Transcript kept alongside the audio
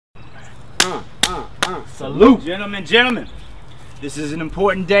Salute! Gentlemen, this is an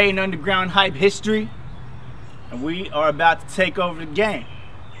important day in underground hype history, and we are about to take over the game.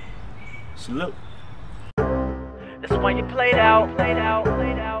 Salute. That's why you played out.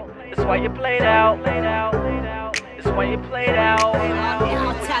 That's why you played out. That's why you played out.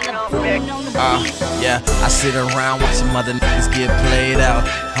 Yeah, I sit around watching other niggas get played out.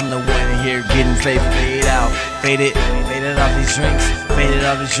 I'm the one here getting fade out. Faded off these drinks, faded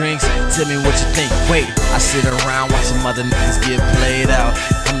off these drinks. Tell me what you think. Wait, I sit around watching other niggas get played out.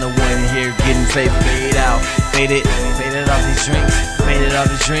 I'm the one here getting fade out. Faded off these drinks, faded off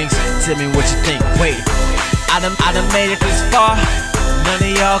these drinks. Tell me what you think. Wait, I done made it this far. None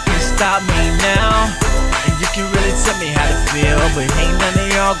of y'all can stop me now. And you can really tell me how to feel, but ain't none of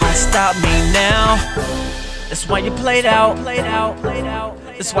y'all gonna stop me now. That's why you played out.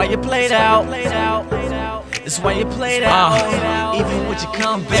 That's why you played out. That's why you played out. Even with your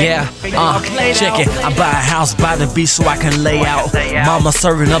comeback. Yeah, check it. I buy a house by the beach so I can lay out. Mama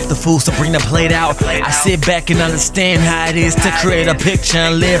serving up the food, so bring the plate out. I sit back and understand how it is to create a picture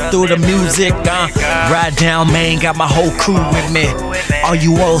and live through the music. Ride down Main, got my whole crew with me. All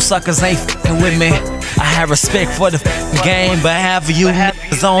you old suckers ain't fucking with me. I have respect for the game, but half of you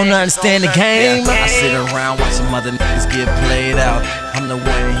niggas don't understand the game. I sit around watching other niggas get played out. I'm the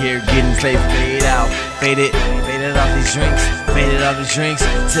one here getting fade out. Faded off these drinks, faded off these drinks.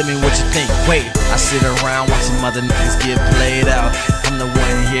 Tell me what you think. Wait, I sit around watching other niggas get played out. I'm the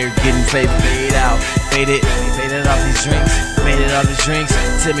one here getting fade out. Faded off these drinks, faded off these drinks.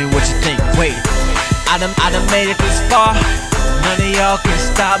 Tell me what you think. Wait, I done made it this far. None of y'all can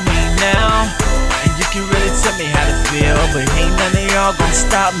stop me now. And you can really tell me how to feel, but ain't none of y'all gonna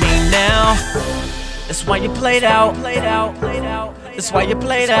stop me now. That's why you played out. That's why you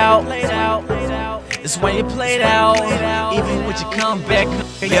played out. That's why you played out. Even with your comeback,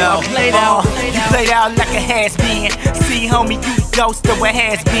 y'all played out. You played out like a has-been. See, homie, you the ghost of what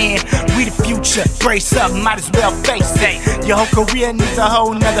has been. We the future, brace up, might as well face it. Your whole career needs a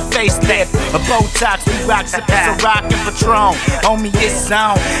whole nother facelift. A Botox, we rock, sippin' some rock and Patron. Homie, it's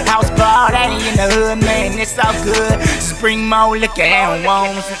on. House bar, that ain't in the hood, man, it's all good. Spring more liquor and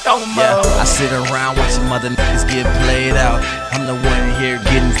wones and throw more. Yeah, I sit around watching other niggas get played out. I'm the one here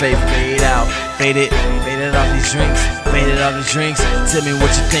getting fade out. Faded off these drinks, faded off these drinks. Tell me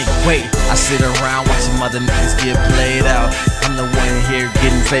what you think. Wait, I sit around watching other niggas get played out. I'm the one here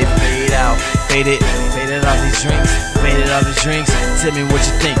getting fade out. Faded off these drinks, faded off these drinks. Tell me what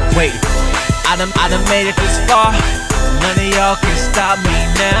you think. Wait, I done made it this far. None of y'all can stop me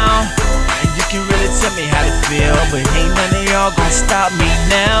now. And you can really tell me how to feel, but ain't none of y'all gonna stop me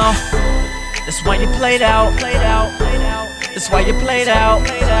now. That's why you played out. That's why you played out.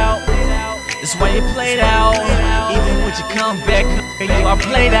 That's why you played out. Even with your comeback, you are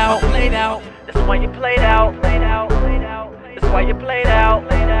played out. That's why you played out. That's why you played out.